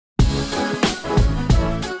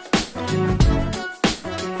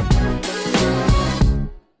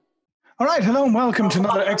All right. Hello and welcome to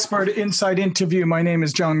another Expert Insight interview. My name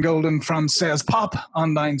is John Golden from SalesPOP,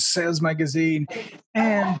 online sales magazine,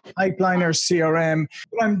 and Pipeliner CRM.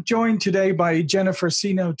 I'm joined today by Jennifer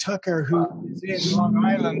Seeno Tucker, who is in Long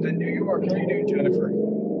Island in New York. How are you doing, Jennifer?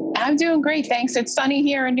 I'm doing great, thanks. It's sunny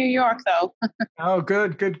here in New York, though. Oh,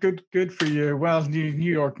 good for you. Well, New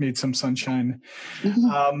York needs some sunshine.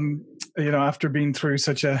 After being through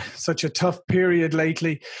such a tough period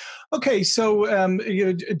lately. Okay, so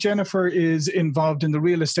Jennifer is involved in the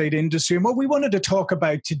real estate industry, and what we wanted to talk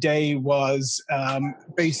about today was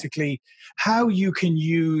basically how you can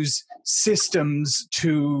use systems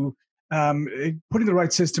to putting the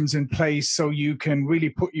right systems in place so you can really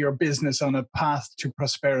put your business on a path to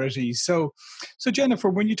prosperity. So Jennifer,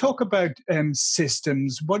 when you talk about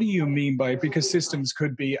systems, what do you mean by it? Because systems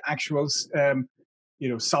could be actual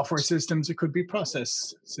software systems, it could be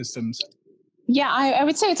process systems. Yeah, I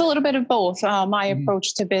would say it's a little bit of both. My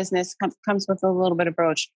approach to business comes with a little bit of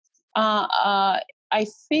approach. I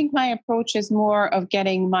think my approach is more of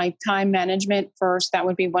getting my time management first. That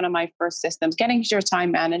would be one of my first systems. Getting your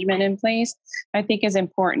time management in place, I think, is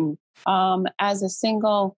important. As a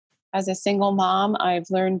single mom, I've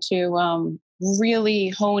learned to really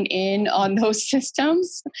hone in on those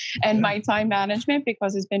systems and my time management,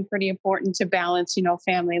 because it's been pretty important to balance,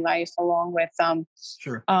 family life along with,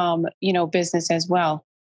 business as well.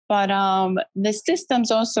 But the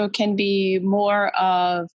systems also can be more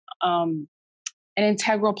of an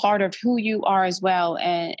integral part of who you are as well,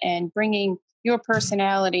 and bringing your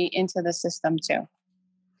personality into the system too.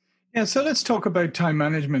 Yeah, so let's talk about time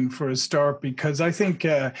management for a start, because I think,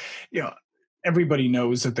 everybody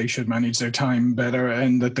knows that they should manage their time better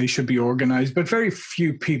and that they should be organized, but very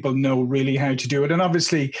few people know really how to do it. And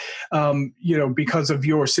obviously, because of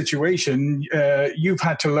your situation, you've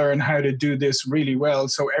had to learn how to do this really well,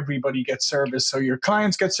 so everybody gets service, so your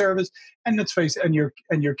clients get service, and let's face it, and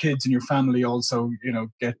your kids and your family also,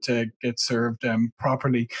 get served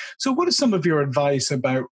properly. So, what is some of your advice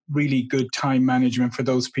about really good time management for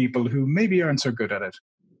those people who maybe aren't so good at it?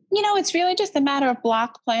 It's really just a matter of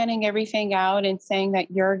block planning everything out and saying that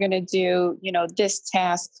you're going to do, this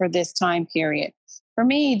task for this time period. For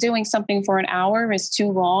me, doing something for an hour is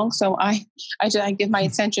too long. So I give my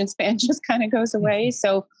attention span just kind of goes away.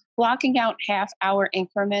 So blocking out half-hour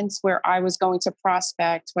increments where I was going to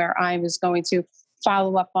prospect, where I was going to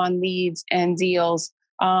follow up on leads and deals.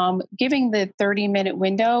 Giving the 30-minute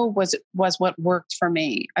window was what worked for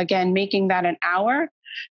me. Again, making that an hour,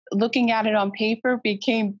 looking at it on paper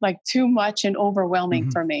became like too much and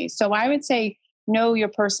overwhelming for me. So I would say, know your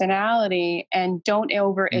personality and don't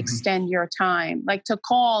overextend your time. Like to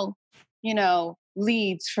call,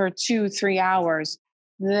 leads for 2-3 hours,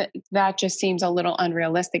 that just seems a little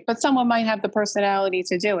unrealistic, but someone might have the personality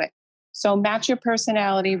to do it. So match your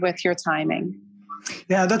personality with your timing.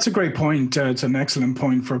 Yeah, that's a great point. It's an excellent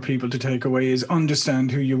point for people to take away, is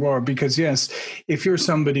understand who you are. Because yes, if you're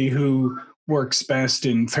somebody who works best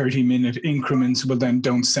in 30-minute increments, well, then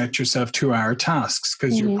don't set yourself 2-hour tasks,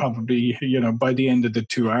 because you're probably, by the end of the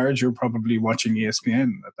 2 hours, you're probably watching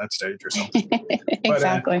ESPN at that stage or something.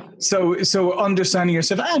 Exactly. But, so understanding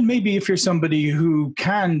yourself, and maybe if you're somebody who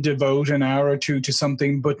can devote an hour or two to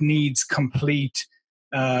something, but needs complete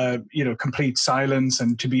silence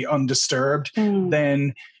and to be undisturbed,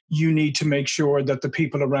 then you need to make sure that the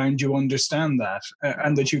people around you understand that,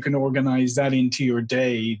 and that you can organize that into your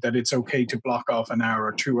day, that it's okay to block off an hour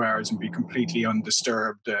or 2 hours and be completely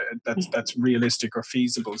undisturbed. That's realistic or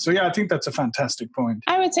feasible. So yeah, I think that's a fantastic point.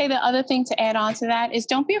 I would say the other thing to add on to that is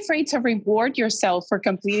don't be afraid to reward yourself for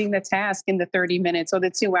completing the task in the 30 minutes or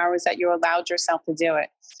the 2 hours that you allowed yourself to do it.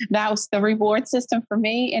 That was the reward system for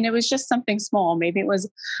me. And it was just something small. Maybe it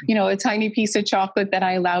was, a tiny piece of chocolate that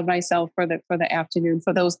I allowed myself for the afternoon,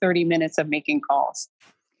 for those 30 minutes of making calls.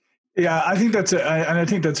 Yeah, I think that's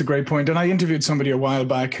a great point. And I interviewed somebody a while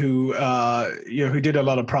back who did a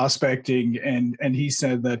lot of prospecting, and he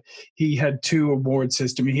said that he had 2 award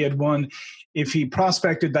systems. He had one, if he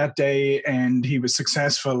prospected that day and he was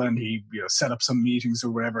successful and he set up some meetings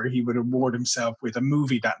or whatever, he would award himself with a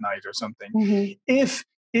movie that night or something.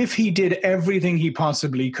 If he did everything he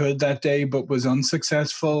possibly could that day but was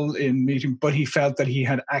unsuccessful in meeting, but he felt that he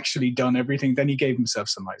had actually done everything, then he gave himself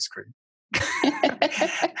some ice cream.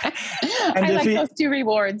 I like those 2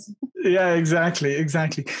 rewards. Yeah,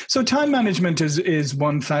 exactly. So time management is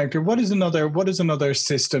one factor. What is another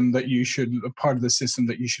system that part of the system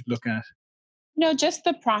that you should look at? Just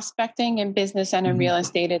the prospecting in business and in real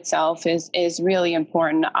estate itself is really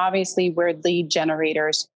important. Obviously, we're lead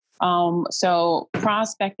generators. So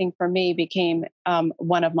prospecting for me became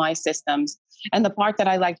one of my systems. And the part that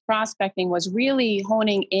I liked prospecting was really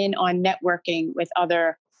honing in on networking with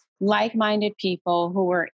other like-minded people who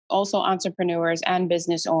were also entrepreneurs and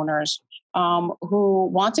business owners, who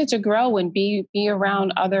wanted to grow and be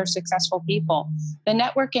around other successful people. The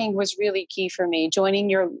networking was really key for me. Joining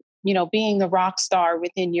your, being the rock star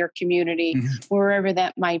within your community, wherever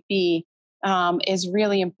that might be, is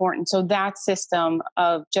really important. So that system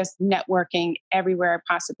of just networking everywhere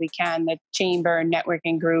I possibly can, the chamber,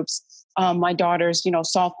 networking groups, my daughter's,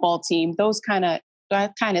 softball team,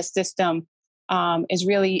 that kind of system is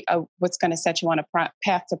really what's going to set you on a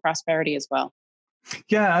path to prosperity as well.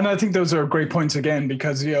 Yeah, and I think those are great points again,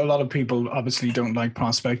 because a lot of people obviously don't like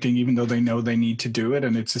prospecting, even though they know they need to do it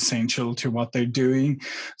and it's essential to what they're doing.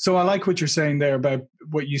 So I like what you're saying there about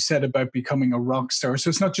what you said about becoming a rock star.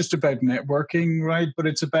 So it's not just about networking, right? But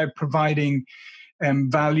it's about providing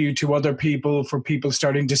value to other people, for people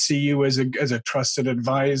starting to see you as a trusted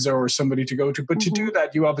advisor or somebody to go to. But to do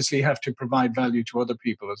that, you obviously have to provide value to other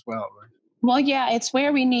people as well, right? Well, yeah, it's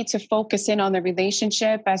where we need to focus in on the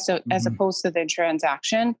relationship as opposed to the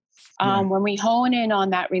transaction. When we hone in on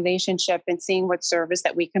that relationship and seeing what service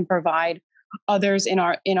that we can provide others in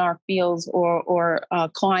our fields or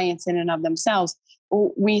clients in and of themselves,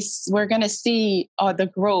 we're going to see the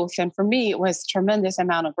growth. And for me, it was tremendous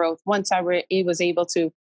amount of growth once I was able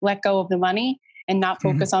to let go of the money and not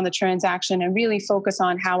focus on the transaction and really focus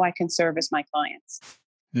on how I can service my clients.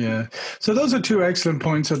 Yeah. So those are two excellent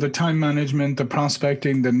points of the time management, the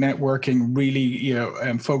prospecting, the networking, really,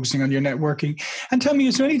 focusing on your networking. And tell me,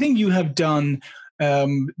 is there anything you have done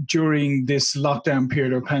during this lockdown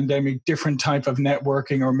period or pandemic, different type of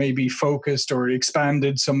networking, or maybe focused or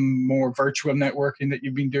expanded some more virtual networking that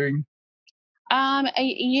you've been doing?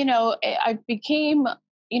 I became,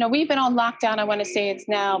 we've been on lockdown. I want to say it's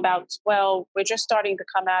now about 12. We're just starting to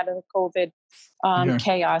come out of the COVID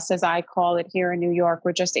chaos, as I call it, here in New York.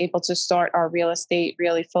 We're just able to start our real estate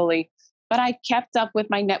really fully. But I kept up with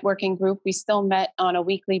my networking group. We still met on a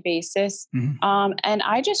weekly basis. And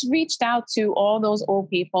I just reached out to all those old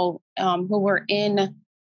people who were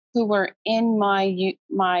in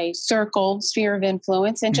my circle, sphere of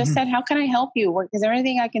influence, and just said, how can I help you? Is there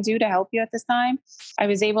anything I can do to help you at this time? I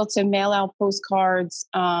was able to mail out postcards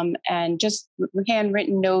and just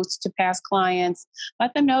handwritten notes to past clients,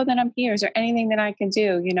 let them know that I'm here. Is there anything that I can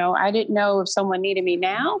do? I didn't know if someone needed me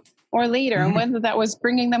now or later, and whether that was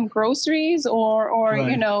bringing them groceries or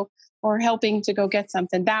or helping to go get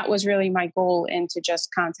something. That was really my goal into just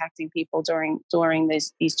contacting people during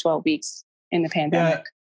these 12 weeks in the pandemic. Yeah.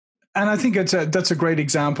 And I think that's a great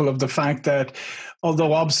example of the fact that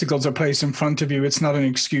although obstacles are placed in front of you, it's not an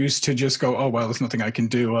excuse to just go, oh, well, there's nothing I can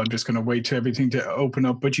do. I'm just going to wait for everything to open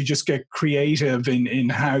up. But you just get creative in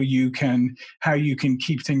how you can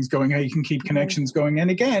keep things going, how you can keep connections going. And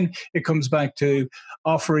again, it comes back to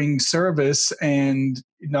offering service and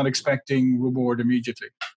not expecting reward immediately.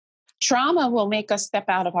 Trauma will make us step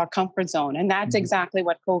out of our comfort zone. And that's exactly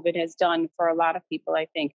what COVID has done for a lot of people, I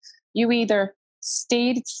think. You either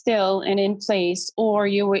stayed still and in place, or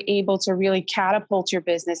you were able to really catapult your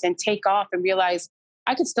business and take off and realize,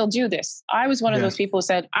 I could still do this. I was one of those people who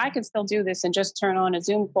said, I could still do this and just turn on a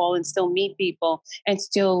Zoom call and still meet people and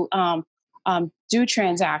still do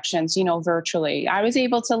transactions, virtually. I was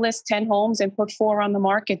able to list 10 homes and put 4 on the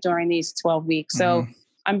market during these 12 weeks. So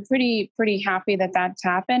I'm pretty happy that that's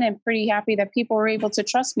happened, and pretty happy that people were able to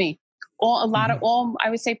trust me. I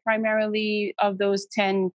would say primarily of those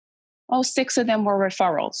 10, 6 of them were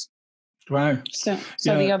referrals. Wow. So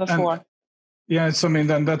the other 4. Yeah, so I mean,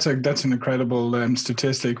 then that's an incredible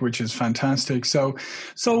statistic, which is fantastic. So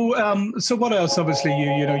what else? Obviously,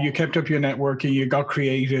 you kept up your networking, you got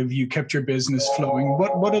creative, you kept your business flowing.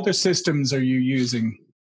 What other systems are you using?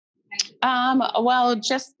 Well,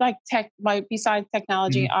 just like besides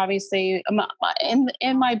technology, obviously,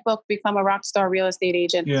 in my book, Become a Rockstar Real Estate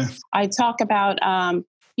Agent, I talk about,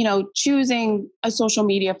 choosing a social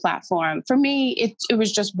media platform. For me, it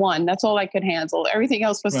was just one. That's all I could handle. Everything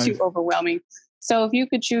else was too overwhelming. So if you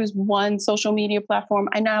could choose one social media platform,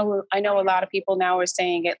 I know a lot of people now are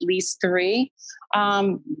saying at least 3.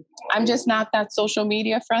 I'm just not that social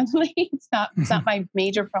media friendly. It's not my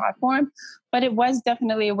major platform, but it was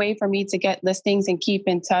definitely a way for me to get listings and keep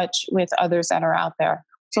in touch with others that are out there.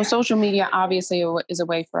 So social media obviously is a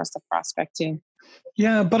way for us to prospect too.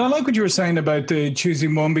 Yeah, but I like what you were saying about the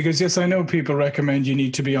choosing one, because yes, I know people recommend you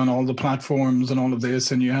need to be on all the platforms and all of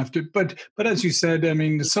this, and you have to. But as you said, I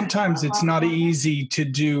mean, sometimes it's not easy to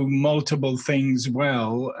do multiple things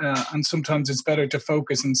well, and sometimes it's better to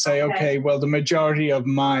focus and say, okay, well, the majority of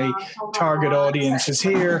my target audience is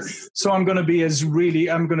here, so I'm going to be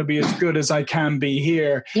I'm going to be as good as I can be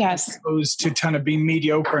here, Yes. as opposed to kind of be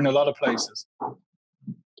mediocre in a lot of places.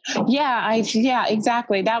 Yeah,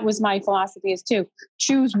 exactly. That was my philosophy is to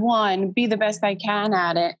choose one, be the best I can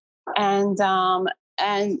at it, and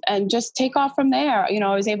just take off from there. You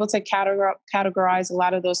know, I was able to categorize a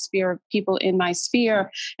lot of those people in my sphere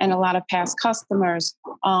and a lot of past customers,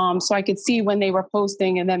 so I could see when they were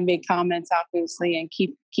posting and then make comments, obviously, and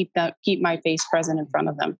keep my face present in front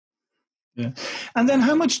of them. Yeah. And then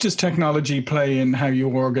how much does technology play in how you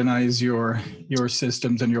organize your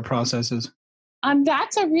systems and your processes?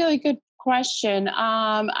 That's a really good question.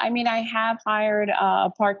 I mean, I have hired a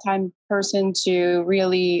part-time person to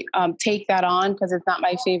really take that on because it's not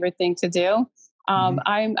my favorite thing to do.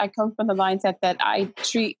 I come from the mindset that I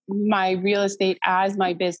treat my real estate as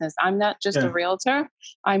my business. I'm not just a Yeah. realtor.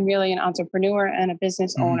 I'm really an entrepreneur and a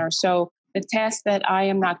business owner. So the tasks that I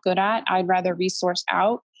am not good at, I'd rather resource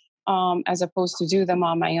out as opposed to do them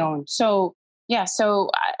on my own. So yeah, so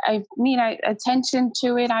I mean, attention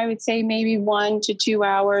to it, I would say maybe 1 to 2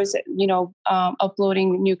 hours,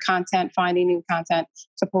 uploading new content, finding new content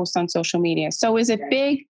to post on social media. So is it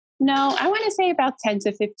big? No, I want to say about 10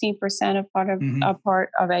 to 15% of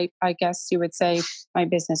I guess you would say my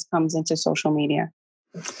business comes into social media.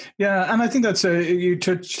 Yeah, and I think that's you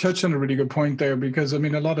touched on a really good point there, because I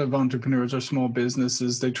mean, a lot of entrepreneurs or small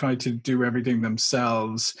businesses, they try to do everything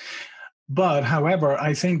themselves. But however,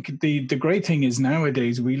 I think the great thing is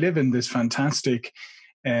nowadays we live in this fantastic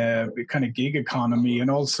kind of gig economy, and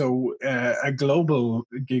also a global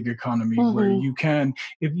gig economy where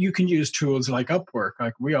if you can use tools like Upwork,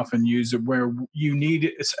 like we often use it, where you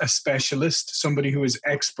need a specialist, somebody who is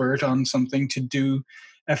expert on something to do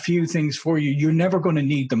a few things for you. You're never going to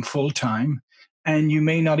need them full time. And you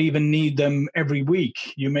may not even need them every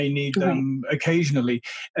week. You may need them occasionally.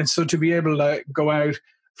 And so to be able to go out,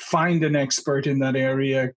 find an expert in that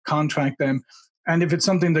area, contract them. And if it's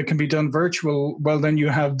something that can be done virtual, well, then you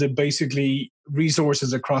have the basically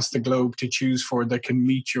resources across the globe to choose for that can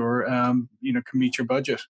meet your, can meet your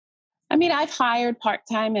budget. I mean, I've hired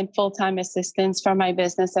part-time and full-time assistants for my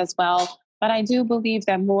business as well, but I do believe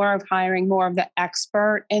that hiring more of the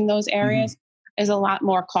expert in those areas is a lot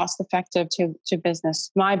more cost effective to business,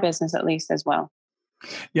 my business at least as well.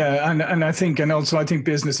 Yeah, and I think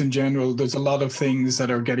business in general, there's a lot of things that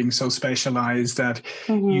are getting so specialized that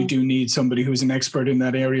you do need somebody who's an expert in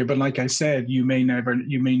that area. But like I said, you may never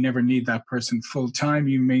need that person full time.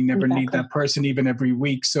 You may never need that person even every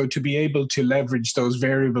week. So to be able to leverage those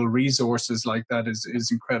variable resources like that is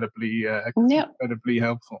incredibly incredibly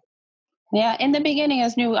helpful. Yeah, in the beginning,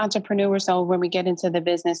 as new entrepreneurs, so when we get into the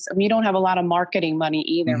business, we don't have a lot of marketing money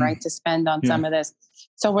either, right, to spend on some of this.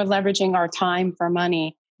 So we're leveraging our time for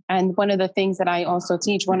money. And one of the things that I also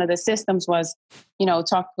teach, one of the systems was,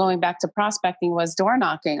 going back to prospecting, was door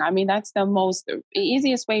knocking. I mean, that's the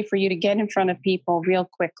easiest way for you to get in front of people real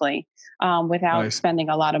quickly without spending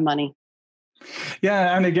a lot of money.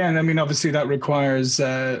 Yeah, and again, I mean, obviously that requires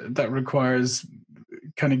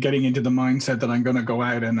kind of getting into the mindset that I'm going to go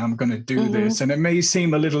out and I'm going to do this. And it may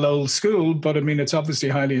seem a little old school, but I mean, it's obviously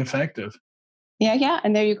highly effective. Yeah.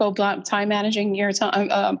 And there you go. Time managing your time,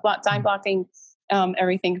 time blocking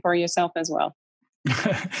everything for yourself as well.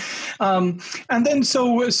 And then, so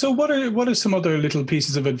what are some other little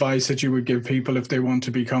pieces of advice that you would give people if they want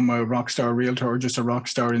to become a rock star realtor or just a rock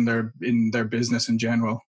star in their business in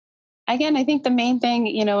general? Again, I think the main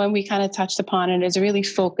thing, and we kind of touched upon it, is really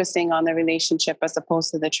focusing on the relationship as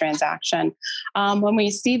opposed to the transaction. When we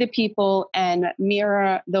see the people and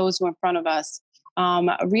mirror those who are in front of us,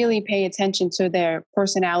 really pay attention to their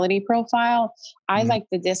personality profile. I like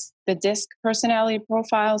the disc personality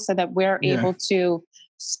profile, so that we're able to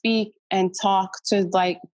speak and talk to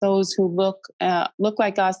like those who look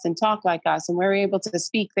like us and talk like us, and we're able to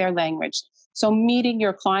speak their language. So meeting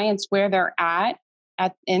your clients where they're at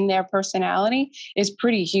in their personality is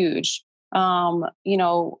pretty huge. Like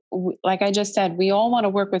I just said, we all want to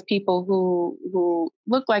work with people who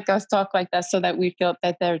look like us, talk like us, so that we feel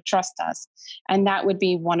that they trust us. And that would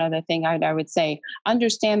be one other thing I would say.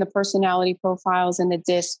 Understand the personality profiles in the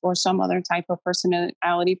DISC or some other type of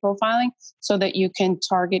personality profiling, so that you can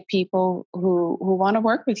target people who want to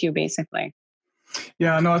work with you, basically.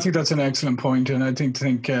 Yeah, no, I think that's an excellent point, and I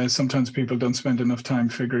think sometimes people don't spend enough time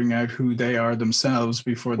figuring out who they are themselves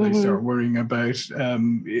before they start worrying about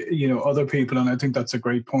other people. And I think that's a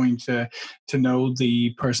great point, to know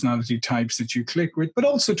the personality types that you click with, but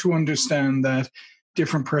also to understand that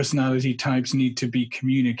different personality types need to be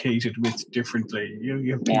communicated with differently.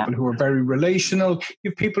 You have people who are very relational.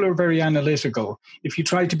 You have people who are very analytical. If you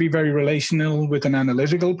try to be very relational with an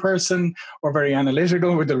analytical person or very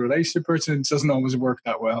analytical with a relational person, it doesn't always work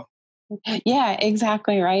that well. Yeah,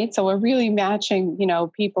 exactly right. So we're really matching,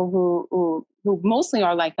 people who mostly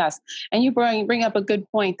are like us. And you bring up a good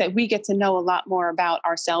point that we get to know a lot more about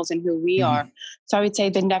ourselves and who we are. So I would say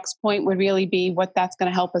the next point would really be what that's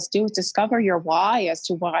going to help us do is discover your why as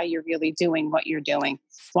to why you're really doing what you're doing.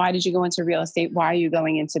 Why did you go into real estate? Why are you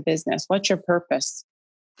going into business? What's your purpose?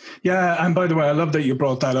 Yeah, and by the way, I love that you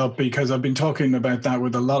brought that up, because I've been talking about that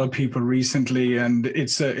with a lot of people recently, and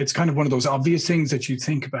it's kind of one of those obvious things that you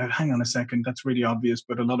think about. Hang on a second, that's really obvious,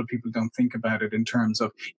 but a lot of people don't think about it in terms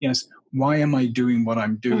of, yes, why am I doing what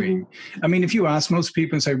I'm doing? I mean, if you ask most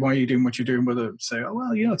people and say, why are you doing what you're doing? Well, they'll say, oh,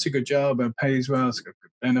 well, it's a good job, it pays well, it's got good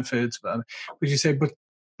benefits. But you say, but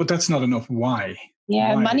that's not enough. Why?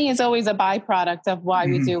 Yeah, Why? money is always a byproduct of why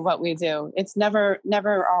we do what we do. It's never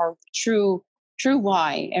our true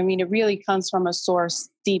why. I mean, it really comes from a source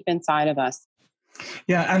deep inside of us.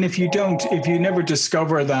 Yeah, and if you never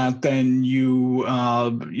discover that, then then you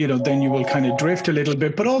will kind of drift a little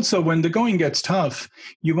bit. But also, when the going gets tough,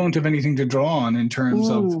 you won't have anything to draw on in terms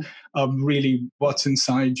of really what's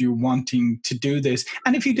inside you wanting to do this.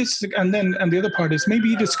 And if you and the other part is, maybe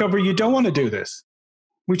you discover you don't want to do this,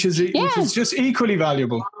 which is just equally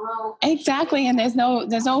valuable. Exactly. And there's no,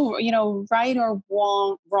 right or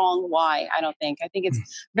wrong why, I don't think. I think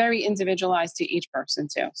it's very individualized to each person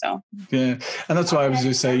too. So yeah. And that's why I was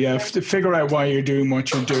just saying, to figure out why you're doing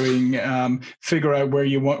what you're doing, figure out where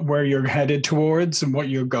you're headed towards and what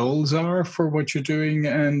your goals are for what you're doing.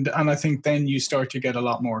 And I think then you start to get a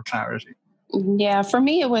lot more clarity. Yeah, for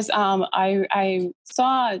me, it was I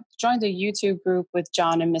joined a YouTube group with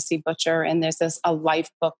John and Missy Butcher, and there's a life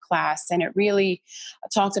book class, and it really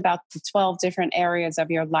talked about the 12 different areas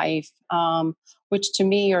of your life, which to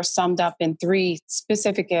me are summed up in 3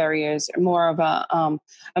 specific areas, more of a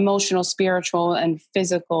emotional, spiritual, and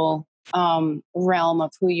physical realm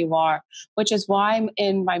of who you are, which is why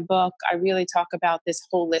in my book, I really talk about this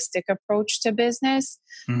holistic approach to business,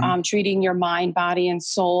 treating your mind, body, and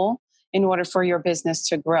soul in order for your business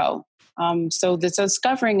to grow. So the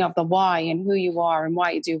discovering of the why and who you are and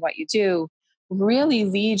why you do what you do really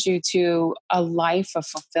leads you to a life of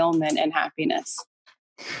fulfillment and happiness.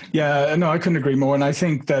 Yeah, no, I couldn't agree more. And I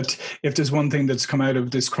think that if there's one thing that's come out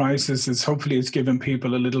of this crisis, is hopefully it's given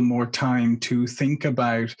people a little more time to think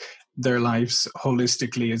about their lives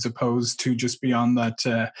holistically, as opposed to just be on that,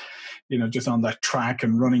 just on that track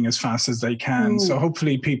and running as fast as they can. So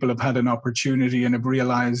hopefully people have had an opportunity and have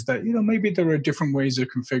realized that, maybe there are different ways of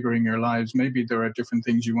configuring your lives. Maybe there are different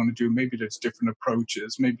things you want to do. Maybe there's different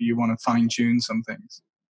approaches. Maybe you want to fine tune some things.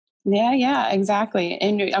 Yeah, exactly.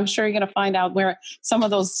 And I'm sure you're going to find out where some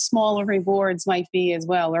of those smaller rewards might be as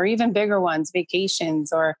well, or even bigger ones,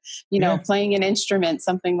 vacations, or, playing an instrument,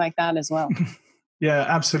 something like that as well. Yeah,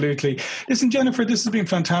 absolutely. Listen, Jennifer, this has been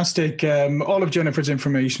fantastic. All of Jennifer's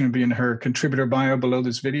information will be in her contributor bio below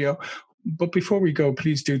this video. But before we go,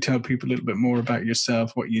 please do tell people a little bit more about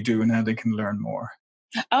yourself, what you do, and how they can learn more.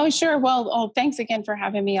 Oh, sure. Well, thanks again for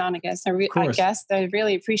having me on, I guess. I really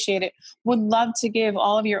appreciate it. Would love to give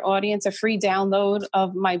all of your audience a free download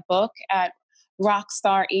of my book at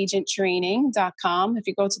rockstaragenttraining.com. If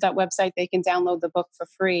you go to that website, they can download the book for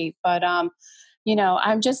free. But, I'm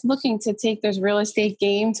just looking to take this real estate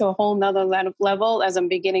game to a whole nother level as I'm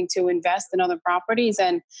beginning to invest in other properties.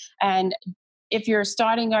 And if you're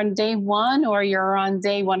starting on day 1 or you're on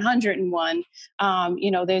day 101,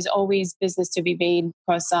 there's always business to be made,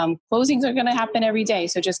 because closings are going to happen every day.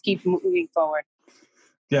 So just keep moving forward.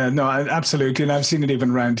 Yeah, no, absolutely. And I've seen it even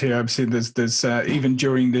around here. I've seen this even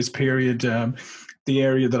during this period, the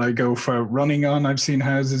area that I go for running on, I've seen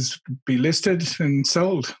houses be listed and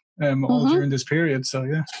sold all during this period. So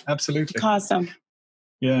yeah, absolutely. Awesome.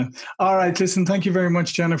 Yeah. All right. Listen, thank you very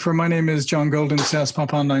much, Jennifer. My name is John Golden,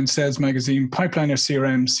 SalesPOP Online Sales Magazine, Pipeliner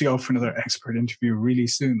CRM. See you all for another expert interview really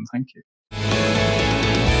soon. Thank you.